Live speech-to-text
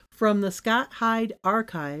From the Scott Hyde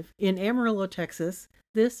Archive in Amarillo, Texas,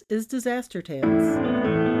 this is Disaster Tales.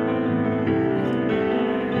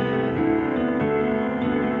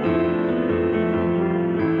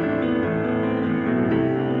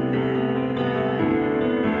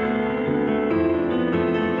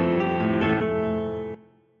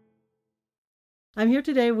 I'm here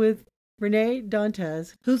today with Renee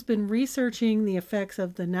Dantes, who's been researching the effects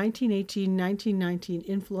of the 1918-1919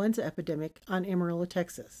 influenza epidemic on Amarillo,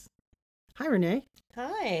 Texas. Hi, Renee.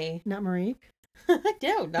 Hi. Not Marie.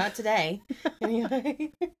 No, not today.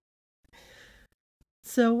 Anyway.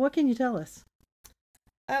 So what can you tell us?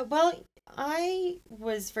 Well, I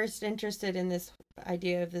was first interested in this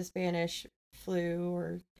idea of the Spanish flu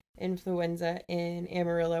or influenza in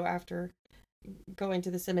Amarillo after going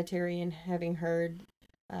to the cemetery and having heard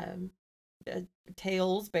um,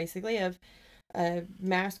 tales, basically, of a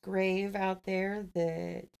mass grave out there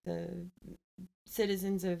that the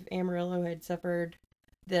citizens of Amarillo had suffered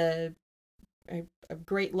the a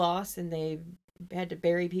great loss, and they had to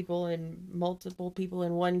bury people and multiple people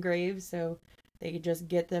in one grave so they could just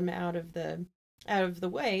get them out of the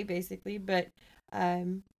way, basically. But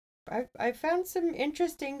um, I found some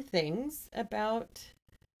interesting things about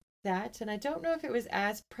that, and I don't know if it was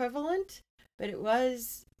as prevalent, but it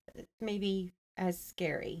was maybe as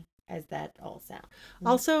scary as that all sounds.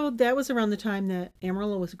 Also, that was around the time that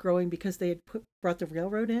Amarillo was growing because they had brought the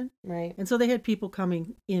railroad in. Right. And so they had people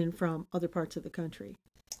coming in from other parts of the country.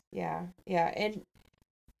 Yeah, yeah, and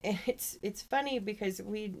it's funny because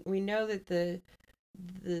we know that the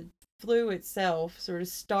flu itself sort of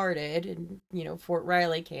started in Fort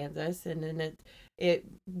Riley, Kansas, and then it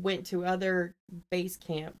went to other base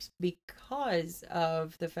camps because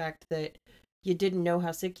of the fact that you didn't know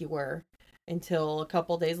how sick you were until a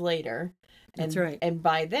couple days later. That's and right. and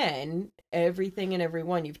by then everything and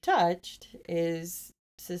everyone you've touched is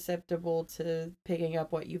susceptible to picking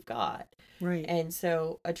up what you've got. Right. And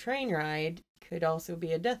so a train ride could also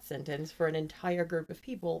be a death sentence for an entire group of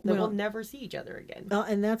people that will never see each other again.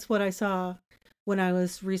 And that's what I saw when I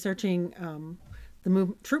was researching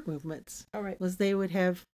the troop movements. All right. Was they would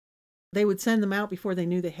send them out before they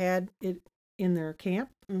knew they had it in their camp.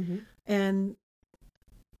 Mm-hmm. And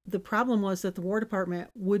the problem was that the War Department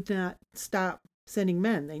would not stop sending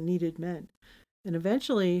men. They needed men. And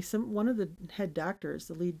eventually one of the head doctors,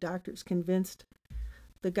 the lead doctors, convinced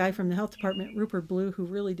the guy from the health department, Rupert Blue, who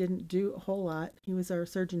really didn't do a whole lot. He was our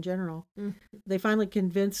Surgeon General. Mm-hmm. They finally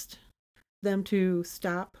convinced them to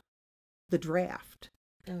stop the draft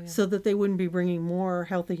so that they wouldn't be bringing more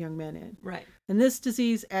healthy young men in. Right. And this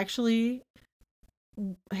disease actually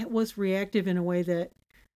was reactive in a way that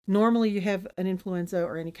normally you have an influenza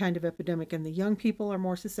or any kind of epidemic and the young people are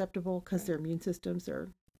more susceptible because their immune systems are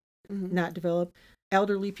not developed.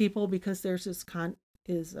 Elderly people, because theirs is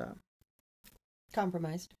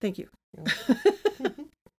compromised. Thank you.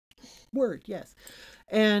 Word, yes.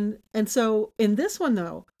 And so in this one,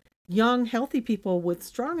 though, young, healthy people with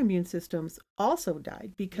strong immune systems also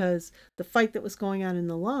died because the fight that was going on in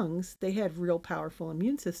the lungs, they had real powerful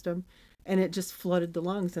immune system, and it just flooded the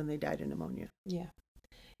lungs and they died of pneumonia. Yeah.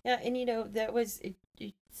 Yeah, and that was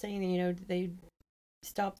saying that, they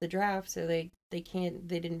stopped the draft, so they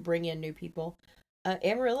didn't bring in new people.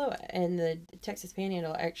 Amarillo and the Texas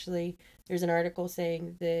Panhandle, actually, there's an article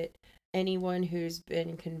saying that anyone who's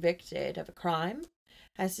been convicted of a crime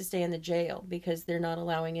has to stay in the jail because they're not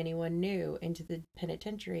allowing anyone new into the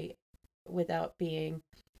penitentiary without being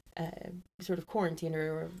sort of quarantined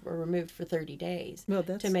or removed for 30 days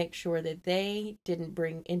to make sure that they didn't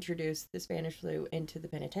introduce the Spanish flu into the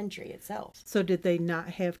penitentiary itself. So did they not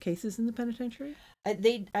have cases in the penitentiary?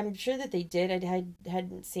 I'm sure that they did. I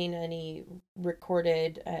hadn't seen any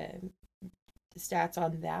recorded stats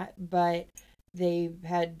on that, but they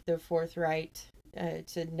had the forthright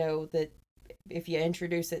to know that if you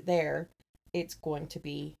introduce it there, it's going to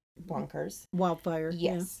be bonkers. Wildfire.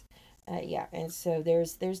 Yes. Yeah. And so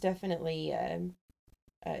there's definitely an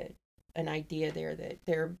idea there that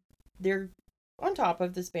they're on top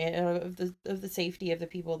of the safety of the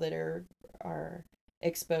people that are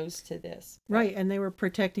exposed to this. Right, and they were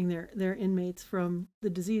protecting their inmates from the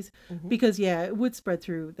disease because it would spread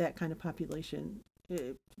through that kind of population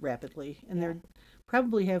rapidly, and they'd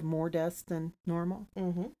probably have more deaths than normal.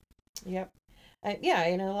 Mm-hmm. Yep.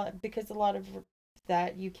 And because a lot of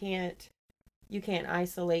that you can't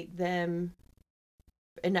isolate them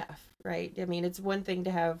enough, right? I mean, it's one thing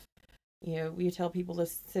to have, you tell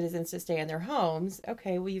citizens to stay in their homes.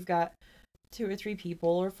 Okay, well, you've got 2 or 3 people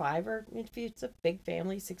or 5, or if it's a big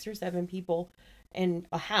family, 6 or 7 people in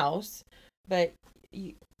a house, but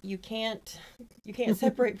you can't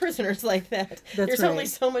separate prisoners like that. That's There's right. only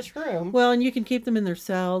so much room. Well, and you can keep them in their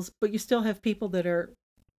cells, but you still have people that are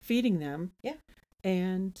feeding them. Yeah.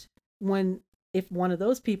 And when if one of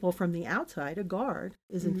those people from the outside, a guard,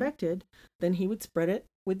 is infected, then he would spread it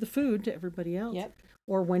with the food to everybody else. Yep.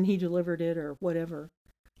 Or when he delivered it or whatever.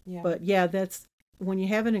 Yeah. But yeah, that's when you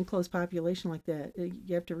have an enclosed population like that,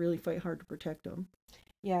 you have to really fight hard to protect them.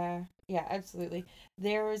 Yeah. Yeah. Absolutely.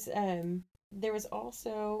 There was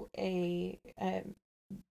also an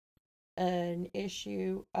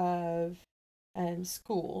issue of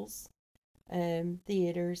schools,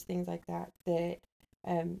 theaters, things like that that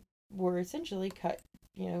were essentially cut,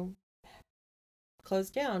 you know,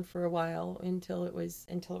 closed down for a while until it was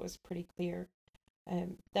pretty clear.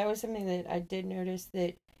 That was something that I did notice,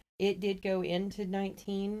 that it did go into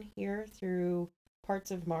 19 here through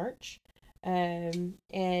parts of March, and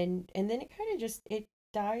then it kind of just it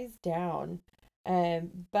dies down.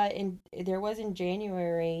 But there was in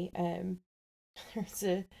January, there's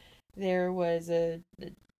a there was a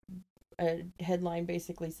headline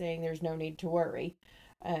basically saying there's no need to worry.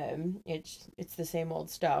 It's the same old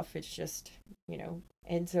stuff. It's just,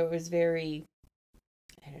 and so it was very,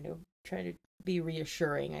 I don't know, trying to be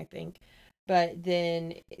reassuring, I think. But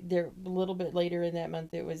then there a little bit later in that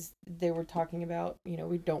month, they were talking about,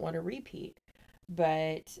 we don't want to repeat.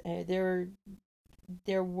 But there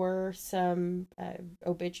were some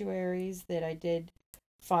obituaries that I did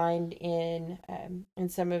find in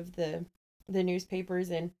some of the newspapers,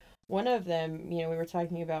 and one of them, we were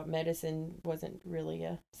talking about medicine wasn't really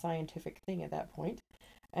a scientific thing at that point,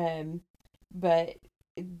 but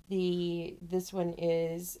this one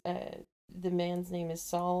is the man's name is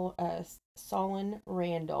Solon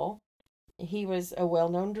Randall. He was a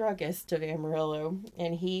well-known druggist of Amarillo,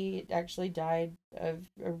 and he actually died of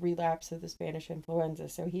a relapse of the Spanish influenza.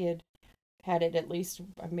 So he had it at least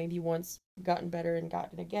maybe once, gotten better, and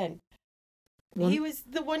gotten again. He was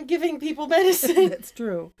the one giving people medicine. That's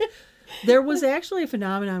true. There was actually a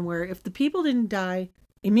phenomenon where if the people didn't die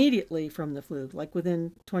immediately from the flu, like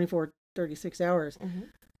within 24, 36 hours,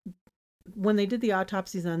 when they did the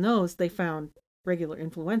autopsies on those, they found regular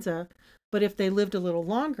influenza. But if they lived a little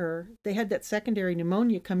longer, they had that secondary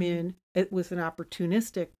pneumonia come in. It was an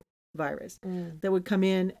opportunistic virus that would come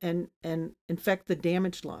in and infect the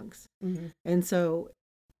damaged lungs. And so,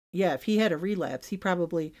 yeah, if he had a relapse, he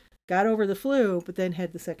probably got over the flu, but then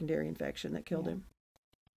had the secondary infection that killed him.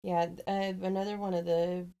 Yeah, another one of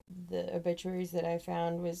the obituaries that I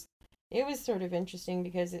found was, it was sort of interesting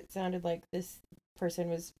because it sounded like this person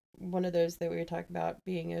was one of those that we were talking about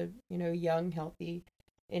being a young, healthy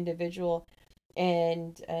individual,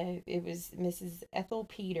 and it was Mrs. Ethel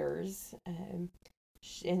Peters.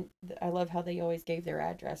 And I love how they always gave their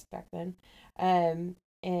address back then.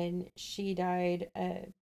 And she died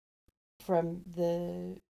from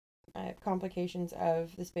the complications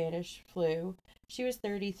of the Spanish flu. She was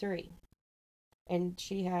 33, and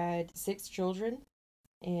she had 6 children,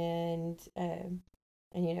 and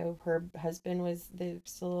her husband was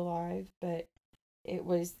still alive, but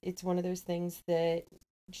it's one of those things that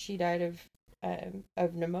she died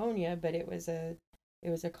of pneumonia, but it was a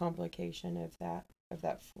complication of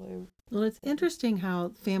that flu. Well, it's interesting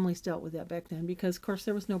how families dealt with that back then, because of course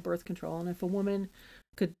there was no birth control, and if a woman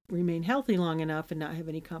could remain healthy long enough and not have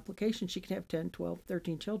any complications, she could have 10, 12,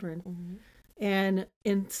 13 children. And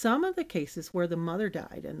in some of the cases where the mother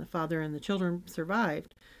died and the father and the children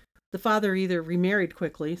survived, the father either remarried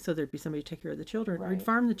quickly so there'd be somebody to take care of the children, or he'd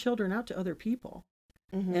farm the children out to other people,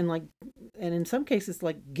 and in some cases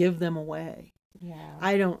give them away. Yeah.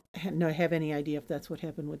 I don't have any idea if that's what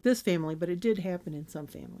happened with this family, but it did happen in some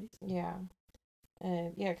families. Yeah.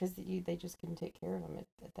 Yeah, because they just couldn't take care of them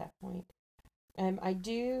at that point. I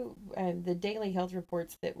do the daily health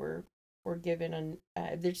reports that were given on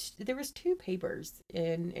there was 2 papers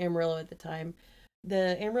in Amarillo at the time.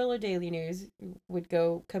 The Amarillo Daily News would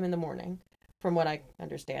come in the morning, from what I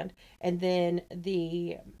understand, and then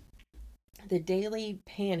the Daily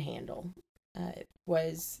Panhandle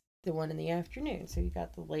was the one in the afternoon. So you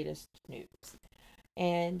got the latest news,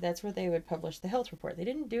 and that's where they would publish the health report. They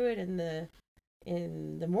didn't do it in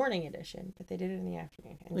the morning edition, but they did it in the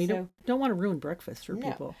afternoon. And well, you don't want to ruin breakfast for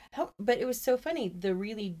people. But it was so funny. The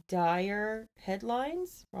really dire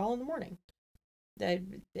headlines were all in the morning.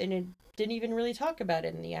 And it didn't even really talk about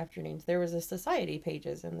it in the afternoons. There was a society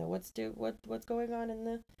pages and the what's going on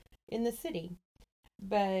in the city.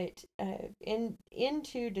 But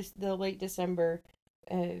into the late December,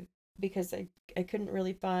 because I couldn't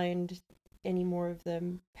really find any more of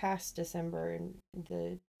them past December,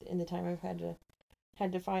 and in the time I've had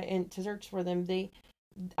to find and to search for them,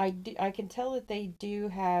 I can tell that they do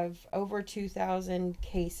have over 2,000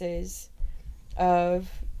 cases of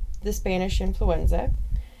the Spanish influenza,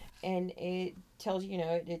 and it tells you,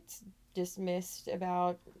 it's dismissed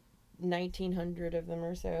about 1,900 of them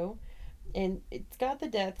or so, and it's got the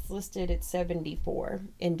deaths listed at 74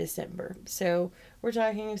 in December. So we're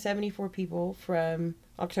talking 74 people from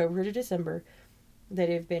October to December that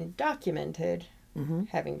have been documented Mm-hmm.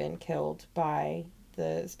 having been killed by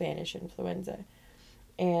the Spanish influenza.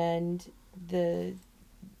 And the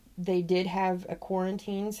they did have a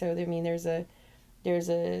quarantine, so I mean there's a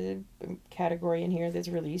category in here that's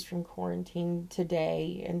released from quarantine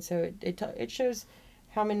today, and so it shows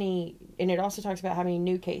how many, and it also talks about how many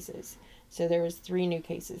new cases. So there was 3 new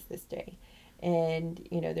cases this day, and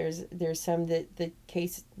there's some that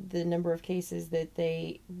the number of cases that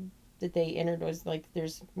they entered was like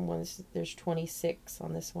there's 26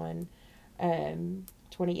 on this one,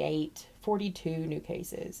 28, 42 new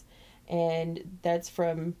cases, and that's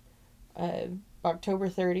from uh, October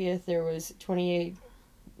 30th. There was 28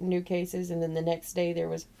 new cases, and then the next day there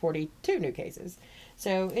was 42 new cases.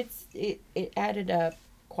 So it added up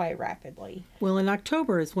quite rapidly. Well, in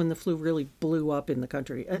October is when the flu really blew up in the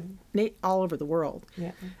country, all over the world.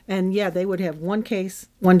 Yeah. And yeah, they would have one case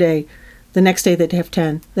one day, the next day they'd have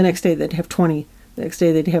 10, the next day they'd have 20, the next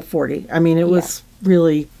day they'd have 40. I mean, it was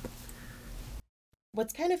really.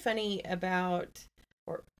 What's kind of funny about,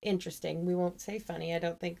 or interesting, we won't say funny, I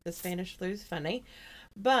don't think the Spanish flu is funny,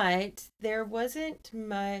 but there wasn't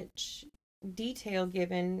much detail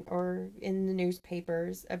given or in the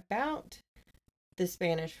newspapers about the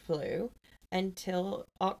Spanish flu until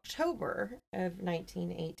October of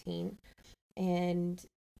 1918. And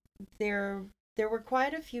there were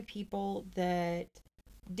quite a few people that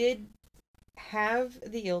did have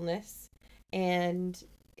the illness, and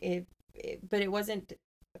but it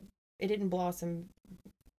didn't blossom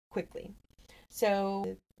quickly.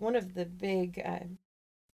 So one of the big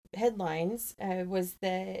headlines was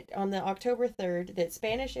that on the October 3rd, that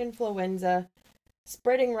Spanish influenza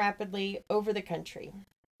spreading rapidly over the country.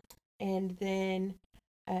 And then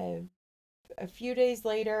uh, a few days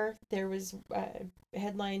later, there was a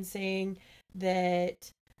headline saying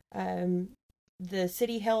that um, the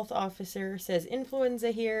city health officer says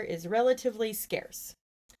influenza here is relatively scarce.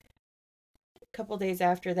 A couple days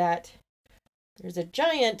after that, there's a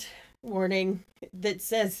giant warning that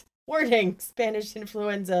says, warning, Spanish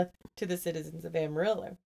influenza to the citizens of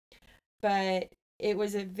Amarillo. But it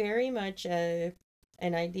was a very much an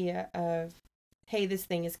idea of, hey, this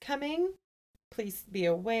thing is coming, please be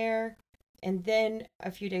aware. And then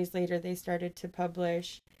a few days later, they started to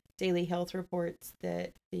publish daily health reports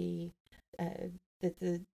that the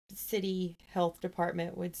city health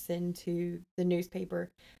department would send to the newspaper,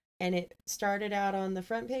 and it started out on the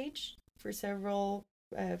front page for several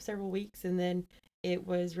weeks, and then it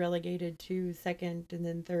was relegated to second and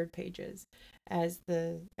then third pages as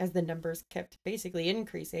the numbers kept basically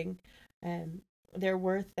increasing. There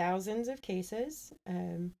were thousands of cases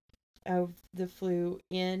of the flu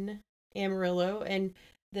in Amarillo, and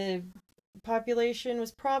the population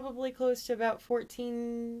was probably close to about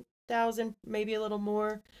 14,000, maybe a little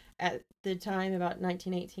more at the time, about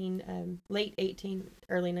 1918, late 18,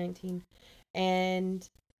 early 19. And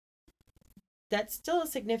that's still a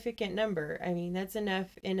significant number. I mean, that's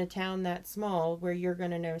enough in a town that small where you're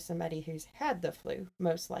going to know somebody who's had the flu,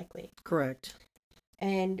 most likely. Correct.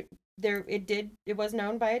 And it was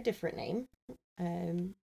known by a different name.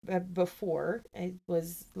 Before it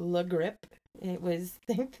was La Grippe. It was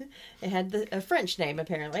it had a French name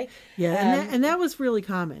apparently. Yeah, and that was really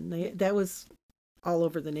common. That was all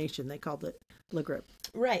over the nation. They called it La Grippe.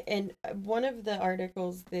 Right, and one of the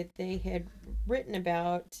articles that they had written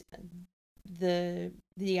about the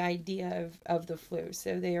idea of the flu.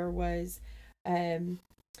 So there was,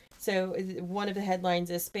 so one of the headlines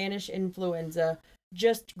is Spanish influenza,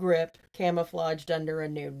 just grip, camouflaged under a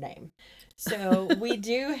new name. So we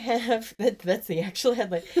do have, that's the actual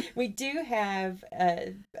headline. We do have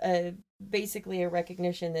basically a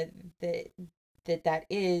recognition that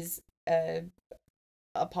is a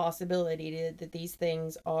possibility that these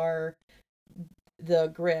things are the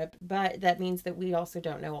grip, but that means that we also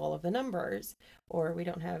don't know all of the numbers, or we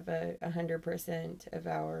don't have 100% of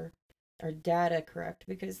our data correct,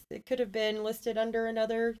 because it could have been listed under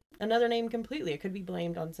another name completely. It could be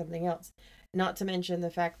blamed on something else. Not to mention the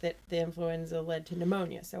fact that the influenza led to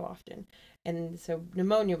pneumonia so often, and so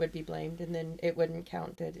pneumonia would be blamed, and then it wouldn't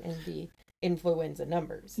count it in the influenza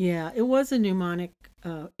numbers. Yeah, it was a pneumonic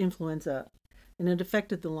influenza, and it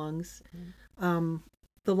affected the lungs. Mm-hmm.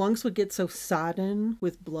 The lungs would get so sodden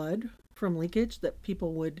with blood from leakage that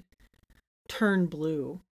people would turn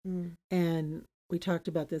blue. Mm. And we talked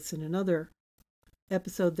about this in another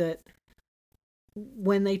episode, that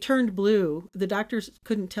when they turned blue, the doctors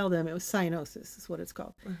couldn't tell them. It was cyanosis is what it's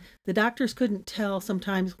called. Mhm. The doctors couldn't tell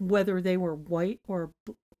sometimes whether they were white or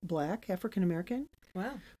black, African American,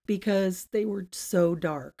 Wow. because they were so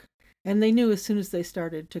dark. And they knew as soon as they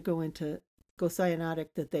started to go cyanotic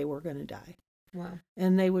that they were going to die. Wow.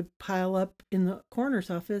 And they would pile up in the coroner's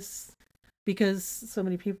office because so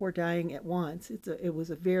many people were dying at once. It was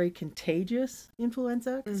a very contagious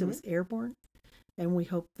influenza because it was airborne. And we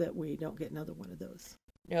hope that we don't get another one of those.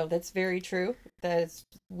 No, that's very true.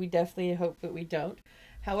 We definitely hope that we don't.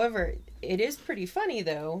 However, it is pretty funny,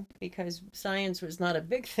 though, because science was not a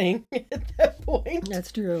big thing at that point.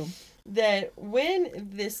 That's true. That when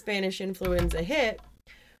this Spanish influenza hit,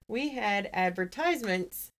 we had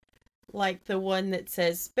advertisements like the one that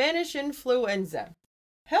says Spanish influenza.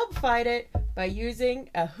 Help fight it by using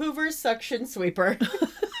a Hoover suction sweeper.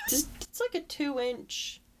 It's like a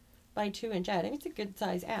 2-inch by 2-inch ad. I think it's a good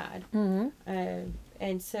size ad. Mm-hmm.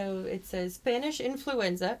 And so it says Spanish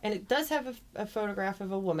influenza, and it does have a photograph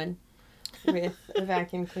of a woman with a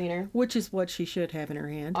vacuum cleaner. Which is what she should have in her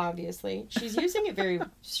hand. Obviously. She's using it very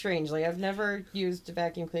strangely. I've never used a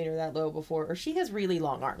vacuum cleaner that low before, or she has really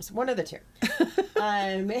long arms. One of the two.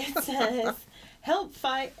 It says, help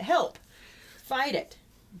fight it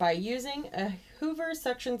by using a Hoover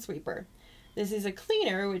suction sweeper. This is a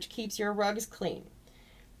cleaner which keeps your rugs clean.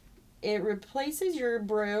 It replaces your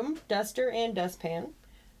broom, duster, and dustpan.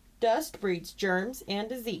 Dust breeds germs and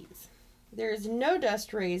disease. There is no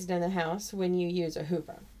dust raised in the house when you use a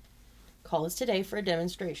Hoover. Call us today for a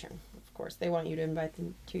demonstration. Of course, they want you to invite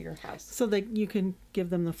them to your house. So that you can give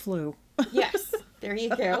them the flu. Yes, there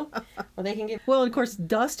you go. Well, they can get... Well, of course,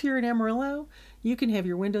 dust here in Amarillo, you can have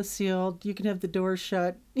your windows sealed, you can have the doors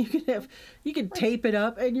shut, you can tape it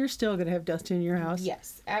up, and you're still going to have dust in your house.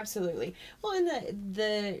 Yes, absolutely. Well, and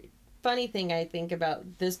the funny thing I think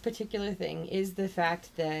about this particular thing is the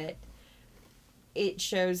fact that it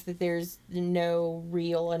shows that there's no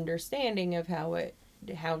real understanding of how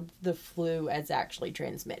the flu is actually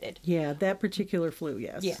transmitted. Yeah, that particular flu,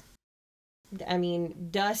 yes. Yeah. I mean,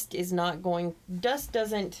 dust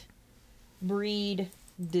doesn't breed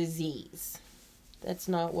disease. That's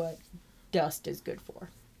not what dust is good for.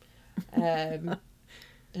 I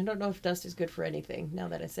don't know if dust is good for anything now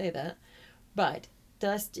that I say that, but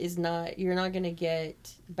dust is not, you're not going to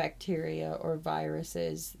get bacteria or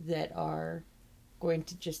viruses that are going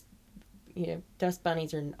to just, dust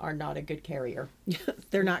bunnies are not a good carrier.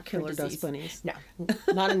 They're not killer dust bunnies. No,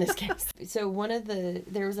 not in this case. So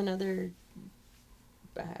there was another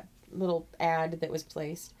little ad that was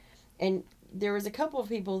placed, and there was a couple of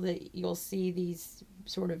people that you'll see these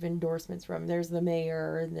sort of endorsements from. There's the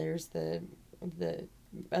mayor, and there's the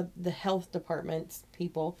health department's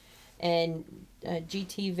people, and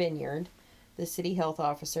GT Vineyard, the city health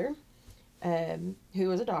officer, who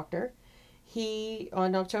was a doctor. He,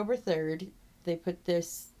 on October 3rd, they put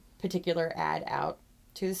this particular ad out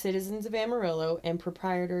to the citizens of Amarillo and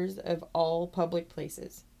proprietors of all public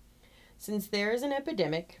places. Since there is an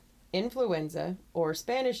epidemic, influenza, or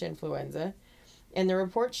Spanish influenza, and the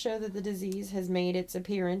reports show that the disease has made its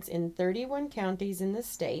appearance in 31 counties in the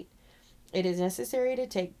state, it is necessary to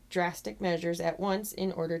take drastic measures at once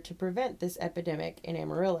in order to prevent this epidemic in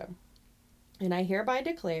Amarillo. And I hereby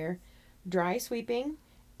declare dry sweeping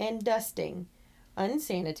and dusting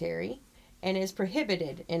unsanitary and is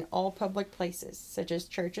prohibited in all public places, such as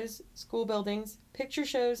churches, school buildings, picture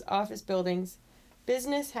shows, office buildings,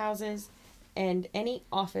 business houses, and any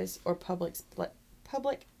office or public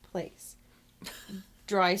place.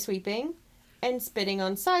 Dry sweeping and spitting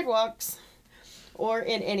on sidewalks or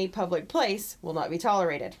in any public place will not be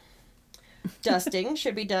tolerated. Dusting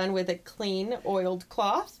should be done with a clean, oiled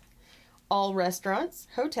cloth. All restaurants,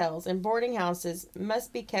 hotels, and boarding houses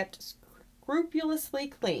must be kept scrupulously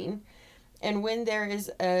clean. And when there is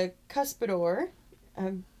a cuspidor,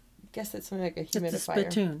 I guess that's something like a humidifier. It's a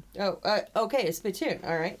spittoon. Oh, okay, a spittoon.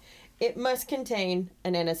 All right. It must contain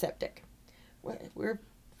an antiseptic. We're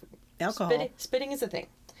alcohol. Spitting is a thing.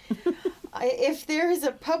 If there is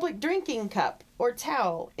a public drinking cup or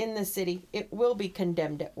towel in the city, it will be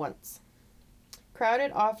condemned at once.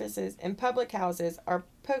 Crowded offices and public houses are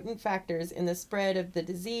potent factors in the spread of the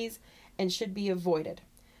disease and should be avoided.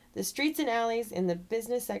 The streets and alleys in the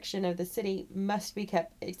business section of the city must be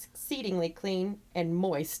kept exceedingly clean and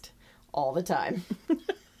moist all the time.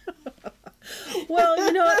 Well,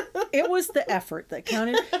 it was the effort that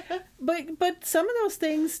counted. But some of those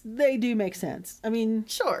things, they do make sense. I mean,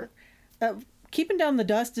 sure. Keeping down the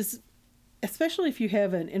dust is especially if you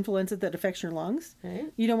have an influenza that affects your lungs,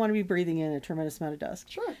 Right. you don't want to be breathing in a tremendous amount of dust.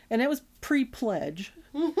 Sure. And it was pre-pledge.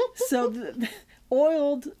 So the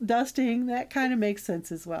oiled dusting, that kind of makes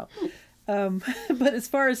sense as well. But as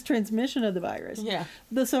far as transmission of the virus, Yeah.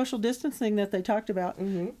 the social distancing that they talked about,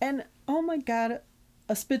 and oh my God,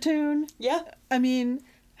 a spittoon. Yeah. I mean,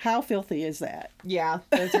 how filthy is that? Yeah.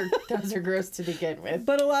 Those are gross to begin with.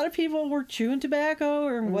 But a lot of people were chewing tobacco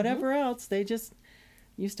or whatever else. They just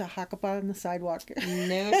used to hawk up on the sidewalk.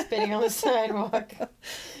 No spitting on the sidewalk.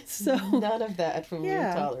 So None of that will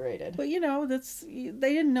Yeah. be tolerated. But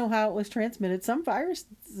they didn't know how it was transmitted. Some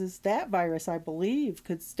viruses, that virus, I believe,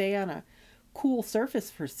 could stay on a cool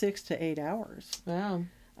surface for 6 to 8 hours. Wow.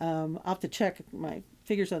 I'll have to check my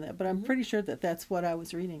figures on that, but I'm pretty sure that that's what I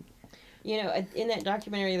was reading. You know, in that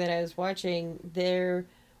documentary that I was watching, there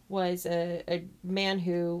was a man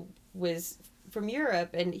who was from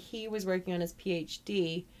Europe, and he was working on his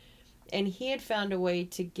PhD, and he had found a way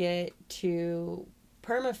to get to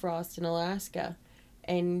permafrost in Alaska,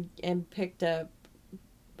 and picked up,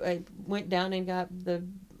 went down and got the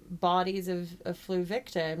bodies of flu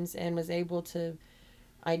victims, and was able to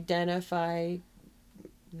identify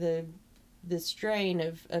the strain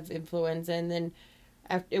of influenza. And then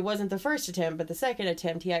it wasn't the first attempt, but the second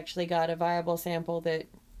attempt, he actually got a viable sample that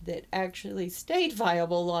actually stayed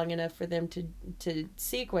viable long enough for them to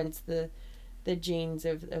sequence the genes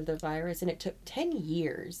of the virus, and it took 10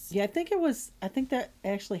 years. Yeah, I think that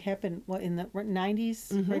actually happened, in the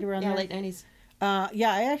 90s, right around there? Late 90s.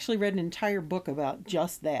 Yeah, I actually read an entire book about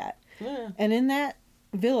just that. Yeah. And in that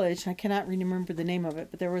village, I cannot remember the name of it,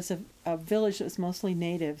 but there was a village that was mostly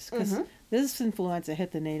natives, because this influenza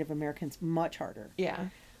hit the Native Americans much harder, Yeah.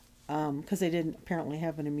 because they didn't apparently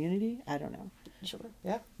have an immunity. I don't know. Sure.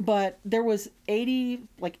 Yeah. But there was 80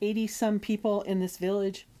 some people in this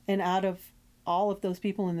village, and out of all of those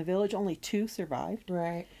people in the village, only 2 survived.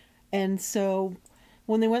 Right. And so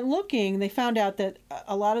when they went looking, they found out that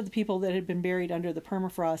a lot of the people that had been buried under the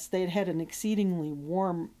permafrost, they had had an exceedingly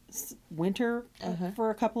warm winter for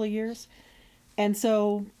a couple of years. And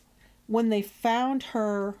so when they found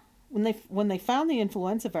her, when they found the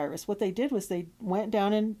influenza virus, what they did was they went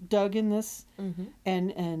down and dug in this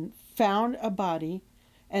and found a body.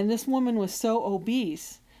 And this woman was so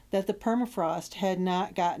obese that the permafrost had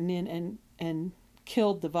not gotten in and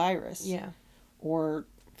killed the virus. Yeah. Or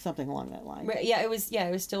something along that line. Right. Yeah. It was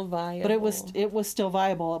still viable. But it was still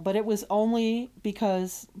viable. But it was only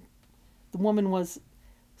because the woman was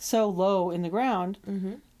so low in the ground,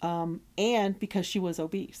 and because she was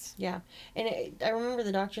obese. Yeah, and I remember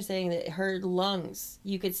the doctor saying that her lungs,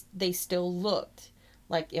 they still looked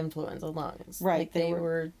like influenza lungs. Right, Like they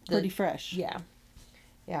were pretty fresh. Yeah,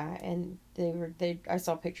 yeah, and I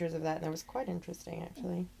saw pictures of that, and that was quite interesting,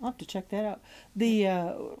 actually. I'll have to check that out.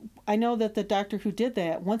 I know that the doctor who did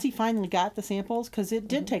that, once he finally got the samples, because it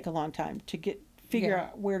did take a long time to figure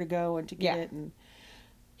out where to go and to get it, and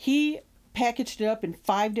he packaged it up in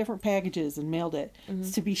 5 different packages and mailed it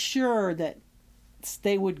to be sure that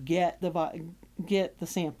they would get the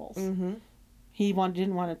samples. He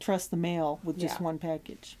didn't want to trust the mail with just one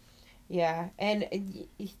package. Yeah, and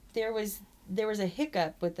there was a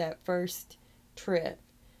hiccup with that first trip,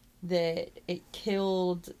 that it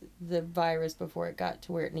killed the virus before it got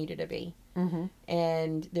to where it needed to be.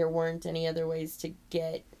 And there weren't any other ways to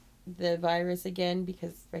get the virus again,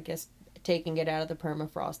 because I guess taking it out of the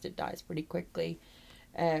permafrost, it dies pretty quickly,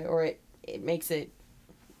 or it makes it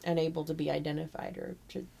unable to be identified or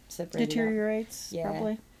to separate. Deteriorates,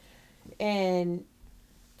 probably. And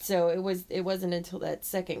so it wasn't until that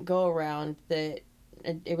second go around that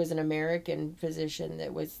it was an American physician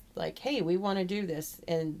that was like, "Hey, we want to do this,"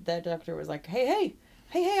 and that doctor was like, "Hey,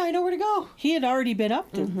 I know where to go." He had already been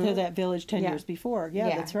up to that village 10 years before.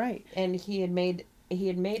 Yeah, that's right. And he had made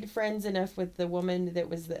friends enough with the woman that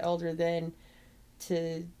was the elder then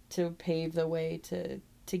to pave the way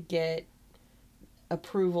to get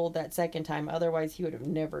approval that second time. Otherwise, he would have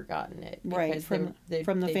never gotten it. Right, from the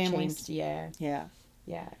families. Changed, yeah.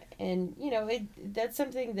 Yeah. And, that's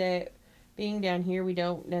something that, being down here, we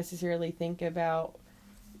don't necessarily think about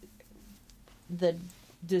the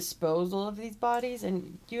disposal of these bodies.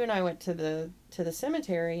 And you and I went to the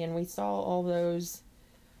cemetery, and we saw all those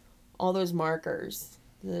markers,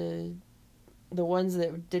 the ones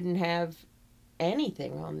that didn't have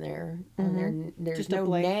anything on there. There's Just no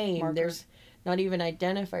name. marker. There's not even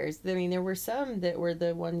identifiers. I mean, there were some that were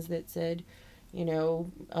the ones that said,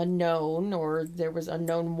 unknown, or there was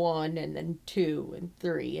unknown 1 and then 2 and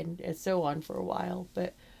 3 and so on for a while.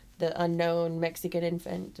 But the unknown Mexican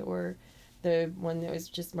infant, or the one that was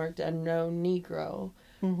just marked unknown Negro,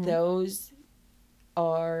 those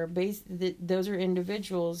are those are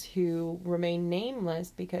individuals who remain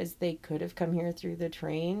nameless because they could have come here through the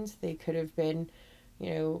trains. They could have been,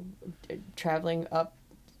 traveling up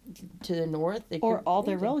to the north. Or all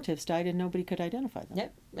their relatives died and nobody could identify them.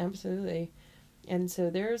 Yep, absolutely. And so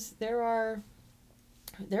there were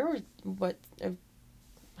what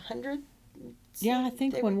 100. Yeah, I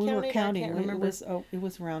think when we were counting, it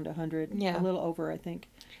was around 100. Yeah, a little over, I think.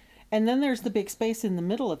 And then there's the big space in the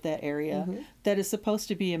middle of that area that is supposed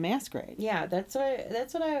to be a mass grave. Yeah, that's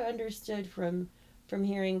what I understood from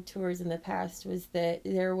hearing tours in the past, was that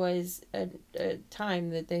there was a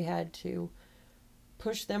time that they had to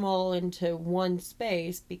push them all into one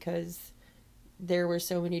space because there were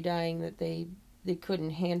so many dying that they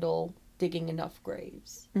couldn't handle digging enough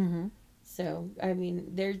graves. Mm-hmm. So, I mean,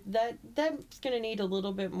 that's going to need a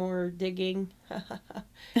little bit more digging.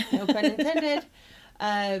 No pun intended.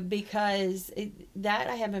 Because that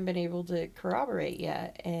I haven't been able to corroborate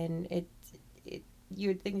yet, and you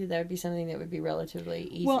would think that would be something that would be relatively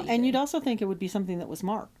easy. Well, and you'd also think it would be something that was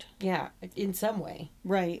marked. Yeah, in some way.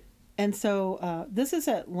 Right. And so this is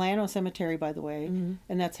at Llano Cemetery, by the way,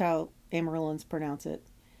 and that's how Amarillans pronounce it,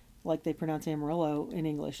 like they pronounce Amarillo in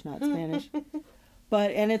English, not Spanish.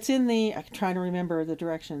 And it's in I'm trying to remember the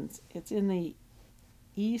directions. It's in the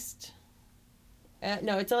east.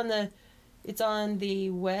 No, it's on the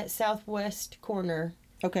southwest corner.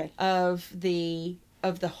 Okay. Of the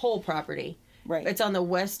whole property. Right. It's on the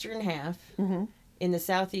western half. Mm-hmm. In the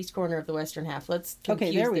southeast corner of the western half. Let's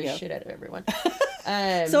confuse the shit out of everyone.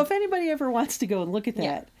 So if anybody ever wants to go and look at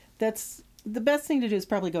that, that's the best thing to do is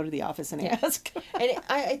probably go to the office and ask. And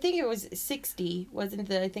I think it was 60,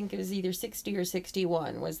 wasn't I think it was either 60 or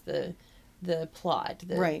 61 was the plot.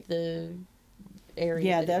 The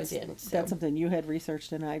area that it was in. So. That's something you had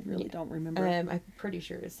researched and I really don't remember. I'm pretty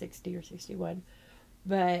sure it's 60 or 61.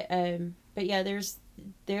 But yeah, there was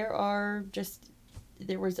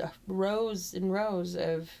rows and rows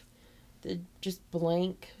of the just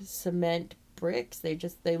blank cement bricks.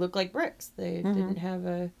 They look like bricks. They didn't have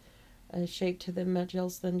a shape to them much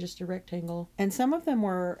else than just a rectangle. And some of them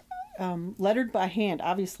were lettered by hand,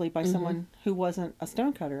 obviously by someone who wasn't a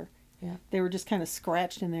stonecutter. Yeah. They were just kind of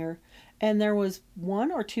scratched in there. And there was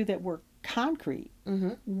one or two that were concrete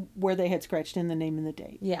where they had scratched in the name and the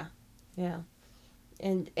date. Yeah. Yeah.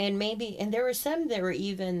 And there were some that were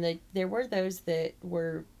there were those that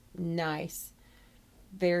were nice,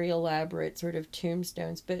 very elaborate sort of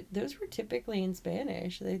tombstones, but those were typically in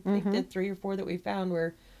Spanish. I think the 3 or 4 that we found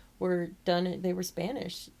were done, they were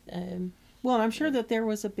Spanish. Well, I'm sure that there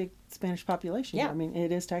was a big Spanish population. Yeah. I mean,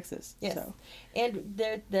 it is Texas. Yes. So.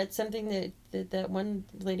 And that's something that one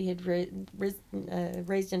lady had raised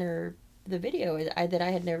in the video that I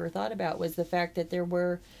had never thought about, was the fact that there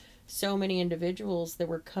were so many individuals that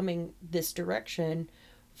were coming this direction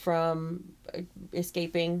from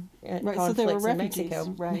escaping conflicts so they were in refugees,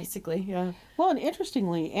 Mexico, right. basically. Yeah. Well, and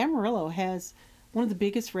interestingly, Amarillo has one of the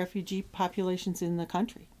biggest refugee populations in the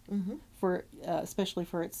country, especially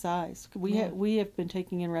for its size. We have been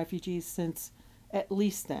taking in refugees since at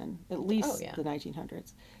least the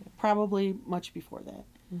 1900s, probably much before that.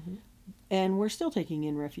 Mm-hmm. And we're still taking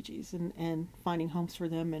in refugees and finding homes for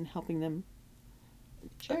them and helping them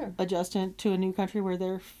adjust to a new country where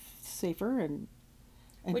they're safer and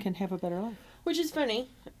can have a better life. Which is funny,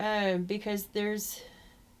 because there's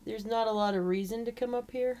not a lot of reason to come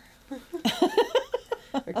up here.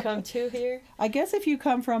 Or come to here. I guess if you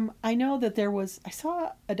come from, I know that I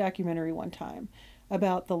saw a documentary one time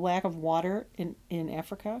about the lack of water in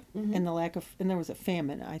Africa and and there was a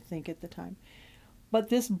famine, I think, at the time. But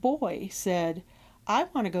this boy said, I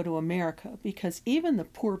want to go to America because even the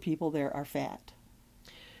poor people there are fat.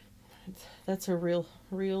 That's a real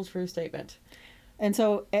true statement. And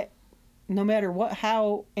so no matter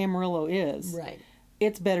how Amarillo is, right,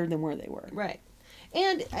 it's better than where they were. Right.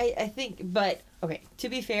 And I think, but, okay, to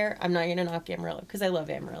be fair, I'm not going to knock Amarillo because I love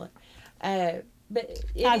Amarillo. But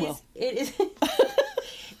it is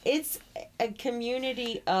it's a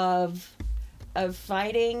community of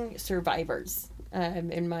fighting survivors,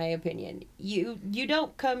 in my opinion. You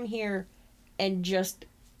don't come here and just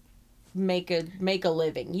make a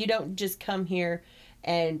living. You don't just come here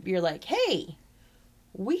and you're like, hey,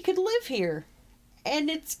 we could live here and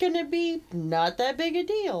it's going to be not that big a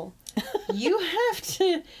deal. You have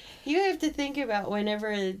to think about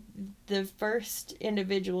whenever the first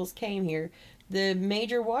individuals came here, the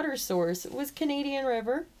major water source was Canadian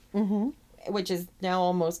River, which is now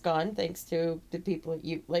almost gone thanks to the people at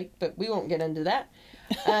Ute Lake, but we won't get into that.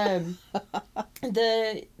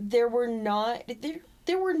 There were not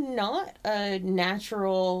a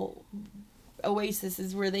natural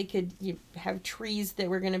oases where they could have trees that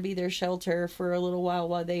were going to be their shelter for a little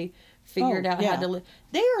while they figured out how to live.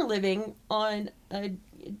 They are living on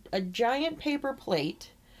a giant paper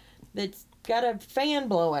plate that's got a fan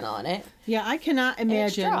blowing on it. Yeah, I cannot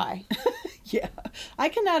imagine. And it's dry. Yeah, I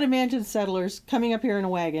cannot imagine settlers coming up here in a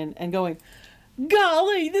wagon and going,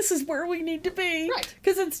 golly, this is where we need to be. Right.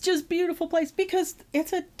 Because it's just a beautiful place. Because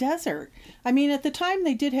it's a desert. I mean, at the time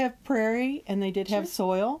they did have prairie and they did have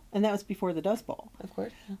soil. And that was before the Dust Bowl. Of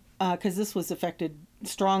course. Because this was affected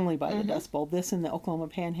strongly by the Dust Bowl. This and the Oklahoma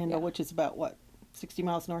Panhandle, which is about, 60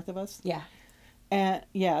 miles north of us? Yeah. And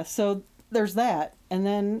yeah, so there's that. And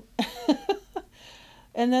then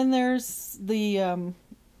and then there's the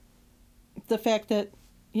fact that,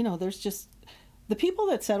 there's just the people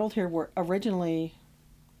that settled here were originally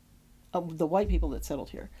the white people that settled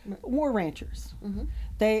here were ranchers.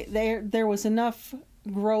 Mm-hmm. There was enough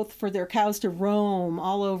growth for their cows to roam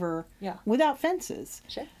all over without fences.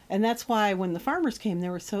 Sure. And that's why when the farmers came,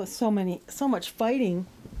 there was so much fighting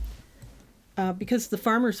because the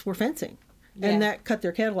farmers were fencing. And that cut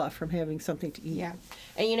their cattle off from having something to eat. Yeah.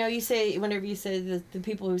 And you say, whenever you say the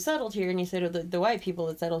people who settled here, and you say the white people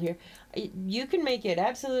that settled here, you can make it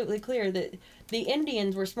absolutely clear that the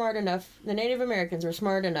Indians were smart enough, the Native Americans were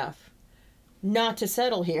smart enough not to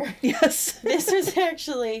settle here. Yes. This is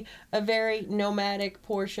actually a very nomadic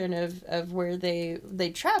portion of where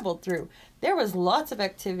they traveled through. There was lots of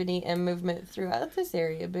activity and movement throughout this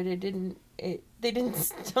area, but they didn't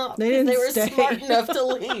stop. They were stay. Smart enough to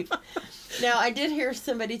leave. Now, I did hear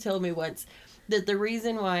somebody told me once that the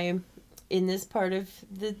reason why in this part of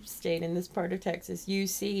the state, in this part of Texas, you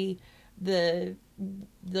see those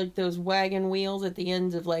wagon wheels at the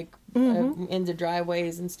ends of ends of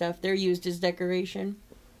driveways and stuff, they're used as decoration.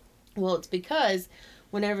 Well, it's because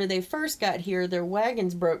whenever they first got here, their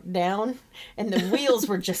wagons broke down and the wheels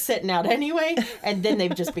were just sitting out anyway, and then they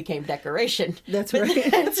just became decoration. That's right.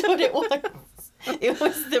 That's what it was. It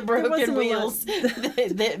was the broken wheels.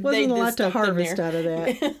 Wasn't a lot to harvest out of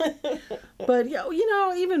that. But,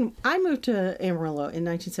 even I moved to Amarillo in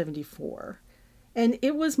 1974, and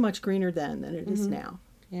it was much greener then than it is now.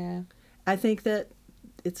 Yeah. I think that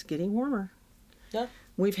it's getting warmer. Yeah.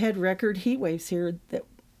 We've had record heat waves here that,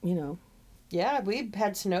 Yeah, we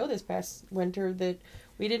had snow this past winter that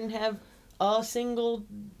we didn't have a single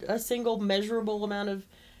measurable amount of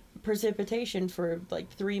precipitation for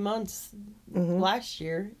 3 months last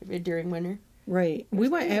year during winter. Right. We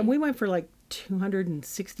went for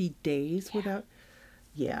 260 days without.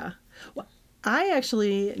 Yeah. Well, I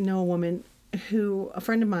actually know a woman a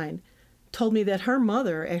friend of mine told me that her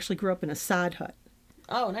mother actually grew up in a sod hut.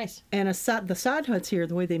 Oh, nice. And the sod huts here,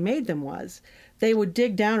 the way they made them was they would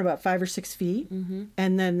dig down about 5 or 6 feet,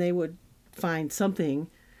 and then they would find something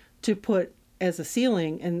to put as a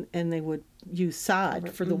ceiling, and they would use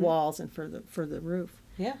sod for the walls and for the roof.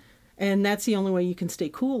 Yeah. And that's the only way you can stay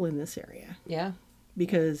cool in this area. Yeah.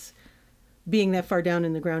 Because being that far down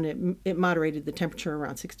in the ground, it moderated the temperature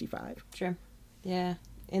around 65. Sure. Yeah.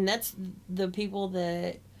 And that's the people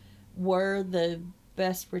that were the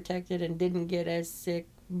best protected and didn't get as sick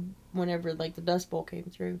whenever the Dust Bowl came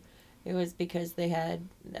through. It was because they had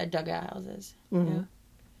dugout houses. Mm-hmm.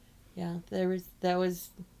 Yeah. That was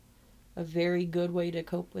a very good way to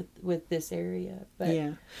cope with this area. But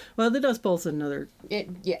yeah. Well, the Dust Bowl's another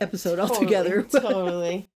episode totally, altogether.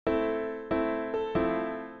 Totally.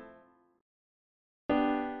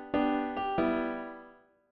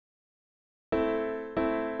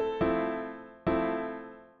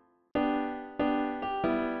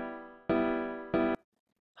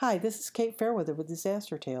 Hi, this is Kate Fairweather with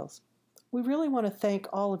Disaster Tales. We really want to thank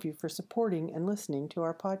all of you for supporting and listening to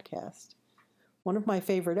our podcast. One of my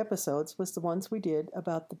favorite episodes was the ones we did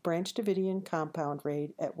about the Branch Davidian compound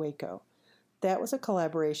raid at Waco. That was a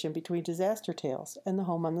collaboration between Disaster Tales and the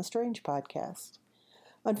Home on the Strange podcast.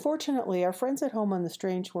 Unfortunately, our friends at Home on the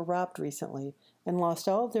Strange were robbed recently and lost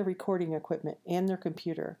all of their recording equipment and their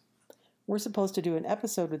computer. We're supposed to do an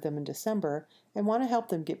episode with them in December and want to help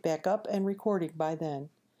them get back up and recording by then.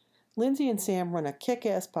 Lindsay and Sam run a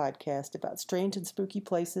kick-ass podcast about strange and spooky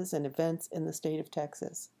places and events in the state of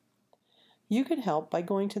Texas. You can help by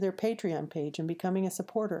going to their Patreon page and becoming a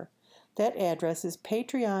supporter. That address is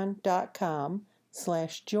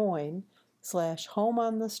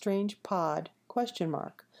patreon.com/join/homeonthestrangepod ?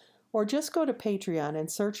 Or just go to Patreon and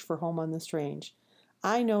search for Home on the Strange.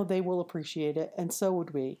 I know they will appreciate it, and so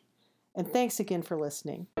would we. And thanks again for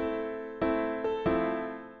listening.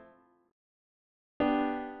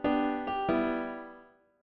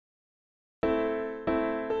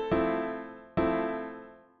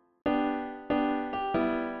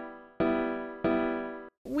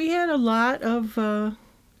 We had a lot lot of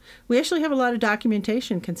we actually have a lot of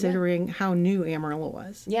documentation considering how new Amarillo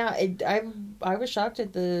was. Yeah, I was shocked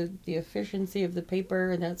at the efficiency of the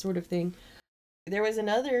paper and that sort of thing. There was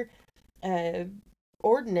another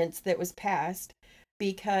ordinance that was passed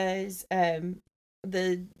because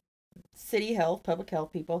the city health, public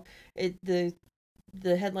health people, the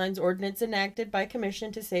headlines ordinance enacted by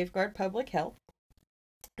commission to safeguard public health.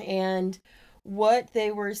 And what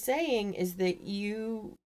they were saying is that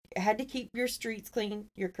you had to keep your streets clean,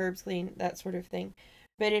 your curbs clean, that sort of thing.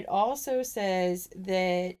 But it also says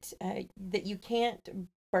that that you can't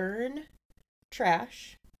burn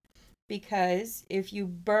trash, because if you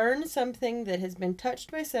burn something that has been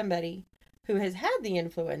touched by somebody who has had the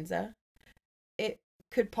influenza, it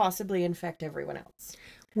could possibly infect everyone else.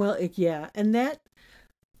 Well, yeah, and that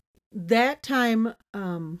time,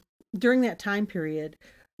 during that time period,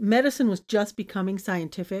 medicine was just becoming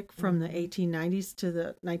scientific from the 1890s to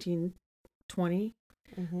the 1920.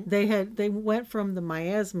 They went from the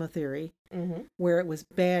miasma theory, where it was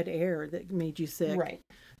bad air that made you sick, right,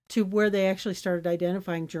 to where they actually started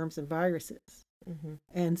identifying germs and viruses.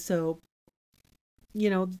 And so,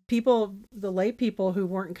 the lay people who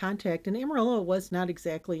weren't in contact, and Amarillo was not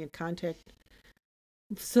exactly in contact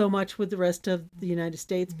so much with the rest of the United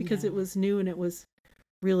States because it was new and it was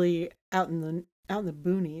really out in the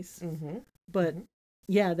boonies. But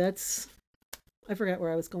yeah, I forgot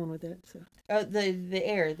where I was going with it. So the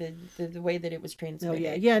air, the way that it was transmitted.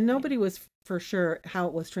 Oh yeah, nobody was for sure how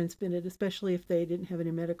it was transmitted, especially if they didn't have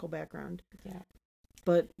any medical background. Yeah,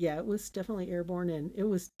 but yeah, it was definitely airborne and it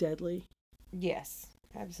was deadly. Yes,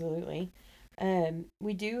 absolutely.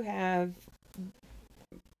 We do have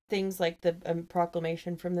things like the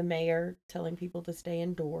proclamation from the mayor telling people to stay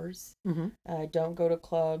indoors. Don't go to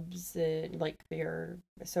clubs, like their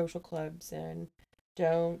social clubs, and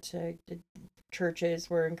don't churches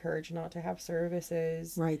were encouraged not to have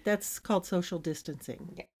services. Right, that's called social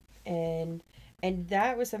distancing. Yeah. And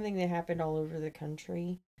that was something that happened all over the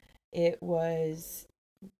country. It was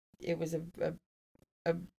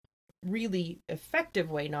a really effective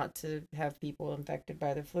way not to have people infected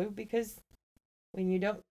by the flu, because when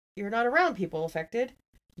you're not around people affected,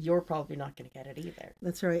 you're probably not going to get it either.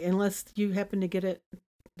 That's right, unless you happen to get it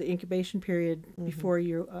the incubation period before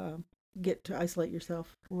you get to isolate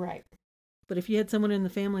yourself. Right. But if you had someone in the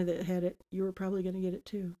family that had it, you were probably going to get it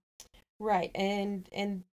too. Right, and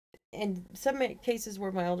some cases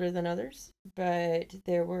were milder than others, but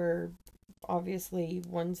there were obviously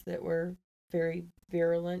ones that were very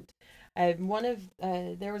virulent.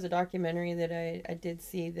 There was a documentary that I did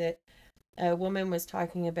see that a woman was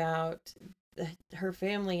talking about her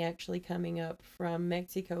family actually coming up from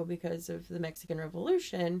Mexico because of the Mexican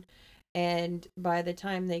Revolution, and by the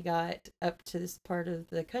time they got up to this part of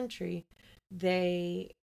the country, they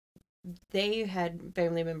had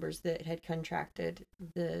family members that had contracted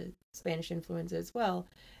the Spanish influenza as well.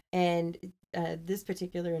 And this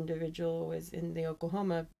particular individual was in the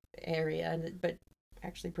Oklahoma area, but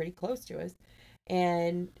actually pretty close to us.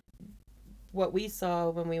 And what we saw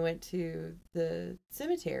when we went to the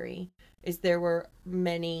cemetery is there were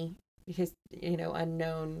many,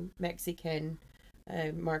 unknown Mexican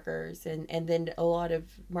markers, and then a lot of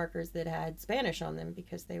markers that had Spanish on them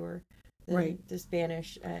because they were the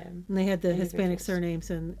Spanish. And they had the Hispanic surnames,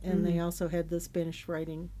 and they also had the Spanish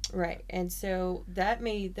writing. Right, and so that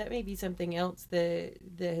may be something else that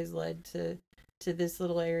has led to this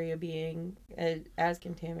little area being as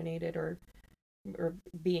contaminated or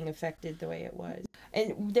being affected the way it was.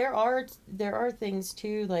 And there are things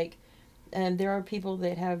too, like there are people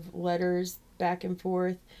that have letters back and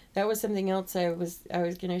forth. That was something else I was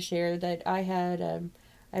going to share, that I had.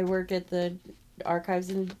 I work at the archives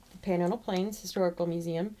in Panhandle Plains Historical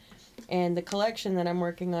Museum, and the collection that I'm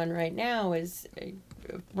working on right now is a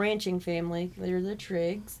ranching family. They're the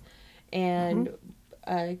Triggs, and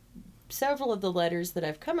several of the letters that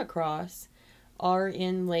I've come across are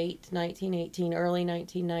in late 1918, early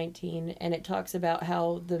 1919, and it talks about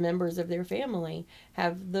how the members of their family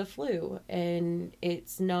have the flu, and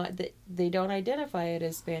it's not that they don't identify it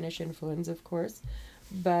as Spanish influenza, of course,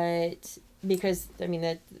 but because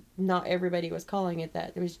that not everybody was calling it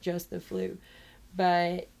that. It was just the flu,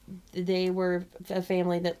 but they were a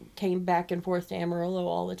family that came back and forth to Amarillo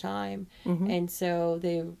all the time, and so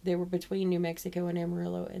they were between New Mexico and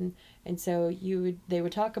Amarillo, and so they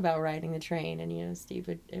would talk about riding the train, and Steve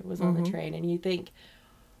was on the train, and you think,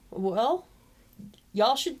 well,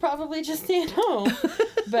 y'all should probably just stay at home,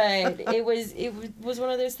 but it was one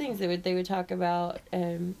of those things. They would talk about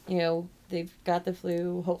they've got the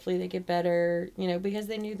flu. Hopefully they get better, because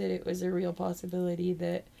they knew that it was a real possibility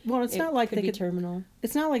that Well, it's not like could they be could. terminal.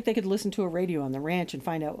 It's not like they could listen to a radio on the ranch and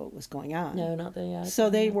find out what was going on. No, not that. Yeah. So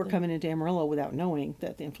they were coming into Amarillo without knowing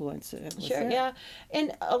that the influenza was Sure. there. Yeah,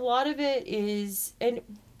 and a lot of it is, and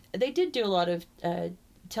they did do a lot of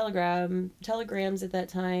telegrams at that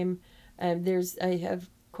time. I have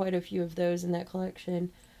quite a few of those in that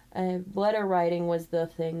collection. Letter writing was the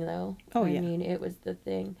thing, though. Oh, I yeah. mean, it was the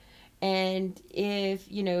thing. And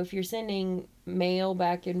if you're sending mail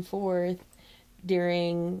back and forth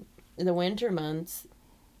during the winter months,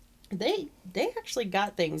 they actually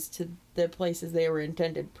got things to the places they were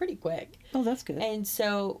intended pretty quick. Oh, that's good. And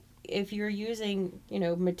so if you're using,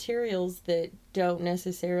 materials that don't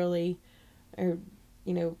necessarily, or,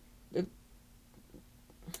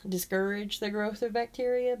 discourage the growth of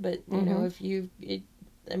bacteria, but, if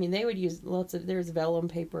they would use there's vellum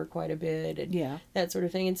paper quite a bit and Yeah. that sort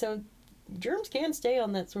of thing. And so germs can stay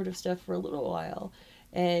on that sort of stuff for a little while.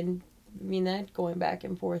 And, that going back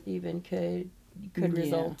and forth even could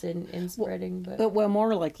result in spreading. But Well,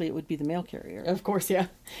 more likely it would be the mail carrier. of course, yeah.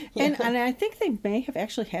 And I think they may have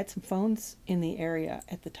actually had some phones in the area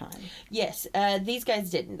at the time. Yes, these guys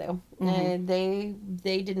didn't though. And they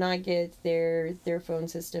did not get their phone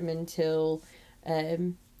system until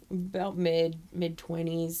about mid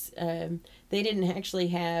 20s. They didn't actually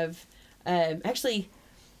have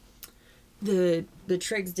the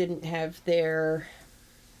Triggs didn't have their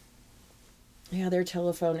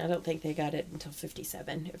telephone. I don't think they got it until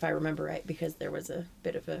 57, if I remember right, because there was a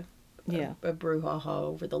bit of a brouhaha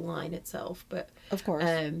over the line itself. But of course,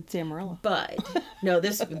 it's Amarillo. But no,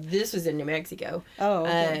 this was in New Mexico. Oh,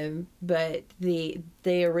 okay. But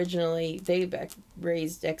they originally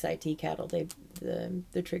raised XIT cattle.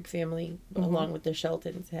 The Trigg family, along with the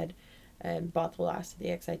Sheltons, had bought the last of the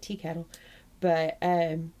XIT cattle. But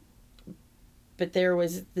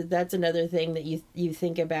that's another thing that you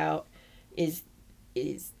think about is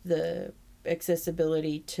the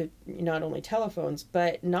accessibility to not only telephones,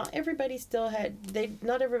 but not everybody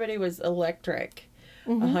was electric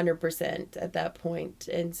 100% at that point.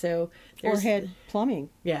 And so or had plumbing.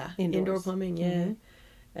 Yeah, indoor plumbing, yeah.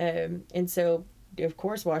 And so of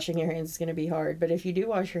course washing your hands is going to be hard, but if you do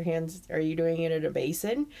wash your hands, are you doing it in a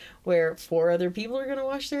basin where 4 other people are going to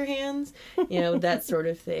wash their hands? That sort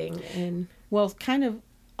of thing. And well, kind of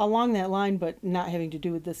along that line, but not having to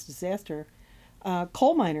do with this disaster,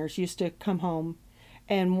 coal miners used to come home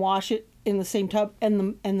and wash it in the same tub,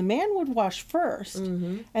 and the man would wash first,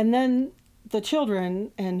 and then the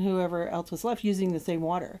children and whoever else was left using the same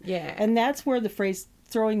water. Yeah. And that's where the phrase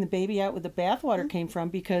throwing the baby out with the bathwater came from,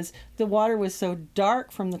 because the water was so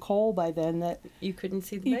dark from the coal by then that you couldn't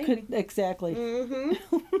see the baby. Exactly.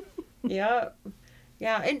 Yeah.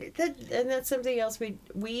 Yeah, and that's something else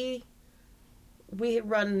we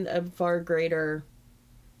run a far greater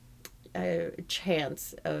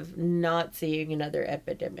chance of not seeing another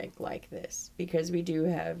epidemic like this, because we do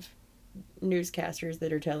have newscasters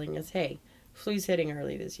that are telling us, hey, flu's hitting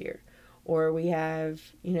early this year. Or we have,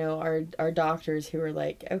 our doctors who are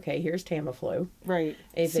like, okay, here's Tamiflu. Right.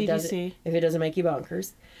 If CDC. it doesn't make you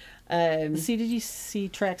bonkers. The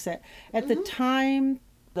CDC tracks that. At the time,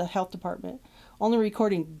 the health department only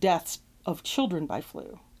recording deaths of children by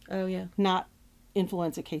flu. Oh, yeah. Not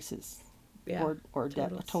influenza cases. Yeah. Or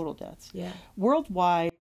total deaths. Yeah.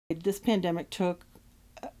 Worldwide, this pandemic took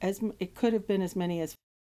it could have been as many as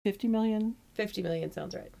 50 million. 50 million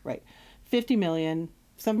sounds right. Right. 50 million,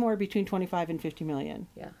 somewhere between 25 and 50 million.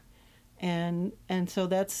 Yeah. And so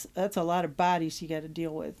that's a lot of bodies you got to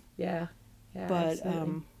deal with. Yeah. Yeah. But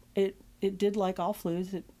it did like all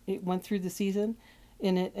flus. It went through the season,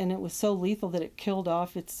 and it was so lethal that it killed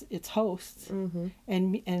off its hosts,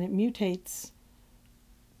 and it mutates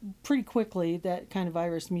pretty quickly. That kind of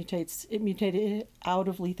virus mutates. It mutated out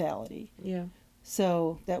of lethality. Yeah.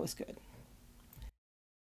 So that was good.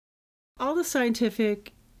 All the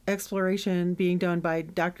scientific exploration being done by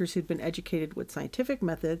doctors who'd been educated with scientific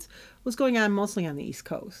methods was going on mostly on the East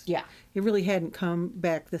Coast. Yeah. It really hadn't come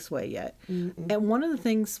back this way yet. And one of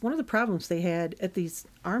the problems they had at these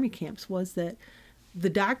army camps was that the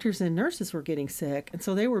doctors and nurses were getting sick, and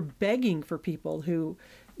so they were begging for people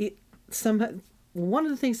one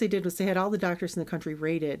of the things they did was they had all the doctors in the country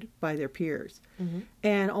rated by their peers,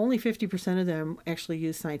 and only 50% of them actually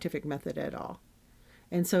used scientific method at all.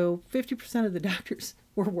 And so 50% of the doctors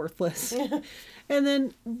were worthless. And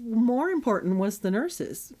then more important was the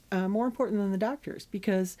nurses, more important than the doctors,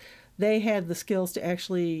 because they had the skills to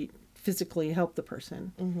actually physically help the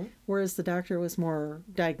person, whereas the doctor was more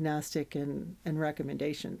diagnostic and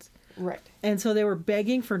recommendations. Right. And so they were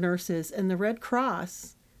begging for nurses, and the Red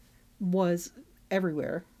Cross was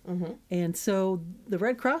everywhere. Mm-hmm. And so the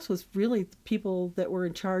Red Cross was really the people that were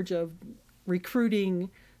in charge of recruiting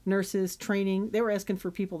nurses, training. They were asking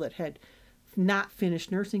for people that had not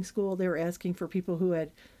finished nursing school. They were asking for people who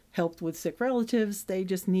had helped with sick relatives. They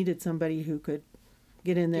just needed somebody who could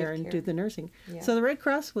get in there and do the nursing. Yeah. So the Red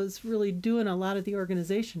Cross was really doing a lot of the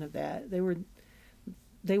organization of that. They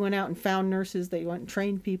went out and found nurses. They went and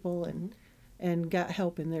trained people and got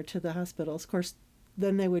help in there to the hospitals. Of course,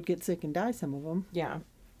 then they would get sick and die, some of them. Yeah.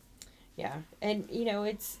 Yeah. And,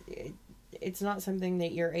 it's not something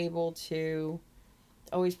that you're able to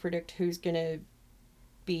always predict who's going to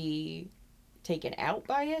be taken out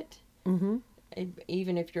by it, Mm-hmm.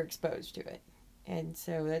 even if you're exposed to it. And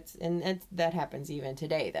so that happens even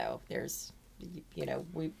today, though. There's,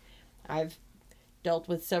 I've dealt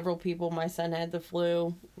with several people. My son had the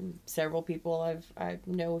flu. Several people I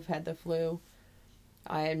know have had the flu.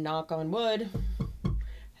 I am, knock on wood,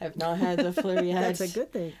 have not had the flu yet. That's a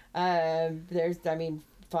good thing. There's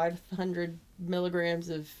 500 milligrams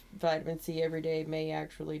of vitamin C every day may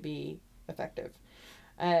actually be effective.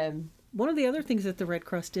 One of the other things that the Red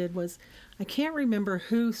Cross did was, I can't remember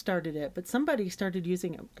who started it, but somebody started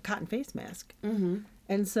using a cotton face mask. Mm-hmm.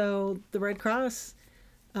 And so the Red Cross,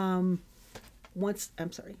 once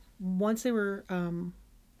they were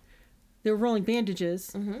rolling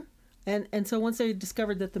bandages, Mm-hmm. and so once they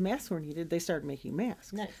discovered that the masks were needed, they started making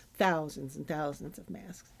masks. Nice. Thousands and thousands of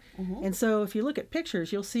masks. Mm-hmm. And so if you look at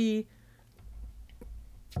pictures, you'll see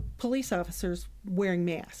police officers wearing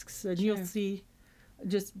masks, and you'll see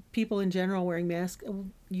just people in general wearing masks.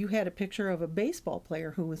 You had a picture of a baseball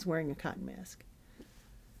player who was wearing a cotton mask,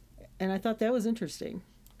 and I thought that was interesting.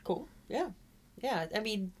 Cool. Yeah. Yeah.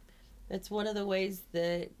 That's one of the ways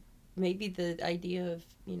that maybe the idea of,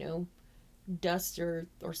 dust or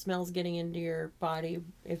smells getting into your body,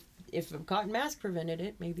 if a cotton mask prevented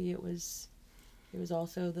it, maybe it was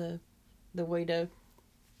also the way to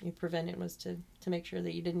prevent it was to make sure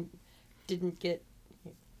that you didn't get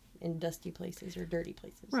in dusty places or dirty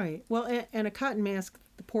places. Right. Well, and a cotton mask,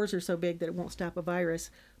 the pores are so big that it won't stop a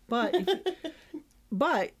virus, but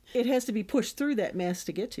but it has to be pushed through that mask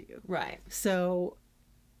to get to you. Right. So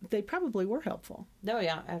they probably were helpful. No,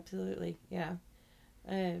 yeah, absolutely. Yeah.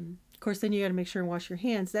 Of course, then you got to make sure and wash your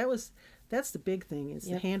hands. That's the big thing, is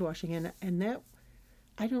the hand washing, and that,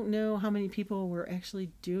 I don't know how many people were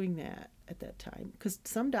actually doing that at that time, because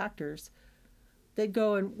some doctors, they'd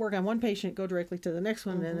go and work on one patient, go directly to the next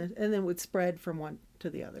one, and then would spread from one to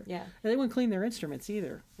the other. Yeah. And they wouldn't clean their instruments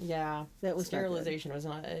either. Yeah. That was sterilization was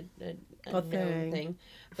not a known thing. thing.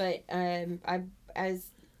 But I as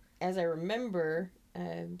I remember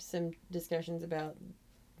some discussions about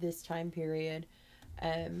this time period,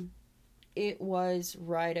 it was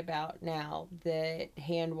right about now that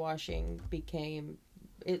hand washing became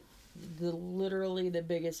literally the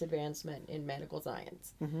biggest advancement in medical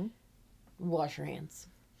science. Mm-hmm. Wash your hands.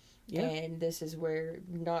 Yeah. And this is where,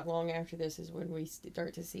 not long after this, is when we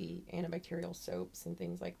start to see antibacterial soaps and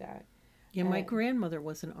things like that. Yeah, my grandmother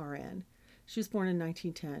was an RN. She was born in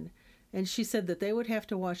 1910. And she said that they would have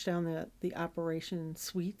to wash down the operation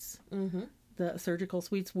suites, Mm-hmm. the surgical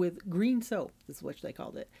suites, with green soap, is what they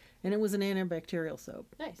called it. And it was an antibacterial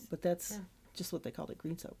soap. Nice. But that's just what they called it,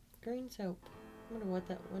 green soap. Green soap.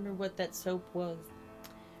 Wonder what that soap was.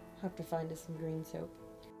 I'll have to find us some green soap.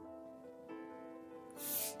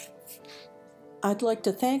 I'd like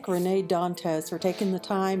to thank Renee Dantes for taking the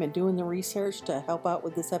time and doing the research to help out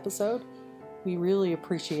with this episode. We really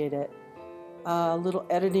appreciate it. A little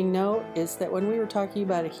editing note is that when we were talking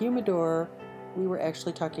about a humidor, we were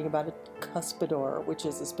actually talking about a cuspidor, which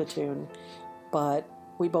is a spittoon, but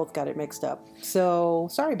we both got it mixed up. So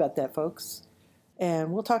sorry about that, folks.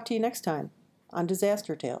 And we'll talk to you next time on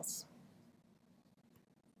Disaster Tales.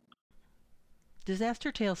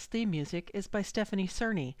 Disaster Tales theme music is by Stephanie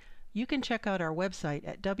Cerny. You can check out our website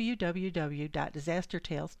at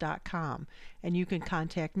www.disastertales.com, and you can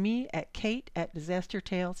contact me at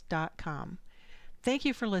kate@disastertales.com. Thank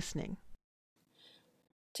you for listening.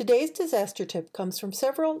 Today's disaster tip comes from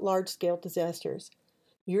several large-scale disasters.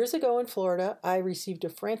 Years ago in Florida, I received a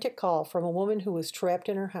frantic call from a woman who was trapped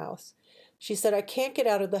in her house. She said, "I can't get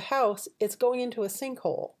out of the house. It's going into a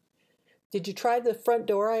sinkhole." "Did you try the front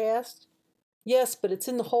door?" I asked. "Yes, but it's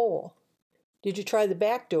in the hole." "Did you try the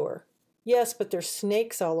back door?" "Yes, but there's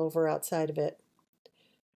snakes all over outside of it."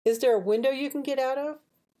 "Is there a window you can get out of?"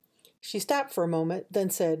 She stopped for a moment,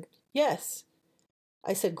 then said, "Yes."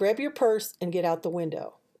 I said, "Grab your purse and get out the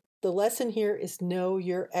window." The lesson here is know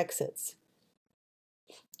your exits.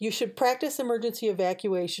 You should practice emergency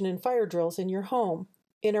evacuation and fire drills in your home.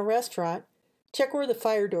 In a restaurant, check where the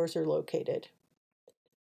fire doors are located.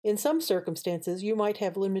 In some circumstances, you might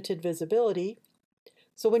have limited visibility.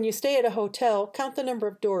 So when you stay at a hotel, count the number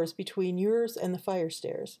of doors between yours and the fire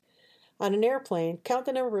stairs. On an airplane, count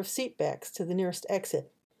the number of seat backs to the nearest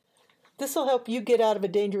exit. This will help you get out of a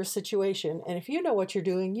dangerous situation, and if you know what you're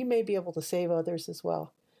doing, you may be able to save others as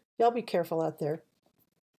well. Y'all be careful out there.